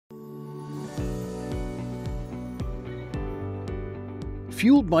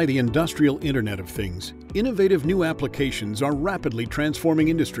Fueled by the industrial Internet of Things, innovative new applications are rapidly transforming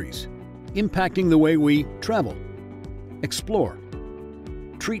industries, impacting the way we travel, explore,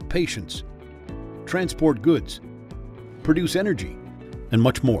 treat patients, transport goods, produce energy, and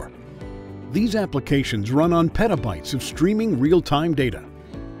much more. These applications run on petabytes of streaming real-time data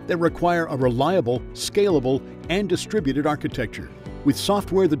that require a reliable, scalable, and distributed architecture with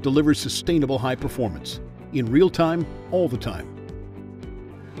software that delivers sustainable high performance in real time, all the time.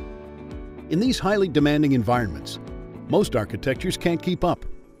 In these highly demanding environments, most architectures can't keep up.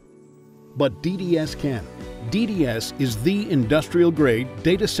 But DDS can. DDS is the industrial-grade,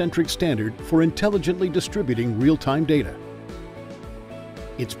 data-centric standard for intelligently distributing real-time data.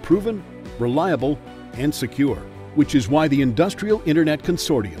 It's proven, reliable, and secure, which is why the Industrial Internet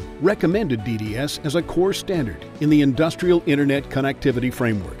Consortium recommended DDS as a core standard in the Industrial Internet Connectivity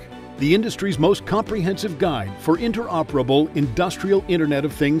Framework, the industry's most comprehensive guide for interoperable industrial Internet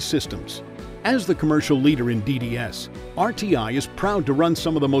of Things systems. As the commercial leader in DDS, RTI is proud to run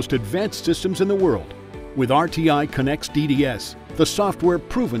some of the most advanced systems in the world. With RTI and Connext DDS, the software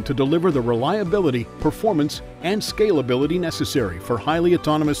proven to deliver the reliability, performance, and scalability necessary for highly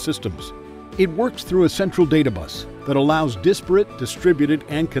autonomous systems. It works through a central data bus that allows disparate, distributed,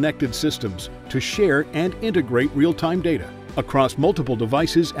 and connected systems to share and integrate real-time data across multiple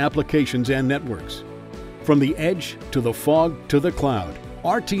devices, applications, and networks. From the edge to the fog to the cloud,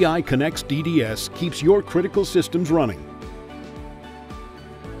 RTI and Connext DDS keeps your critical systems running.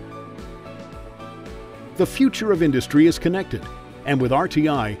 The future of industry is connected, and with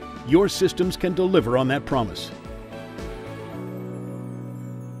RTI, your systems can deliver on that promise.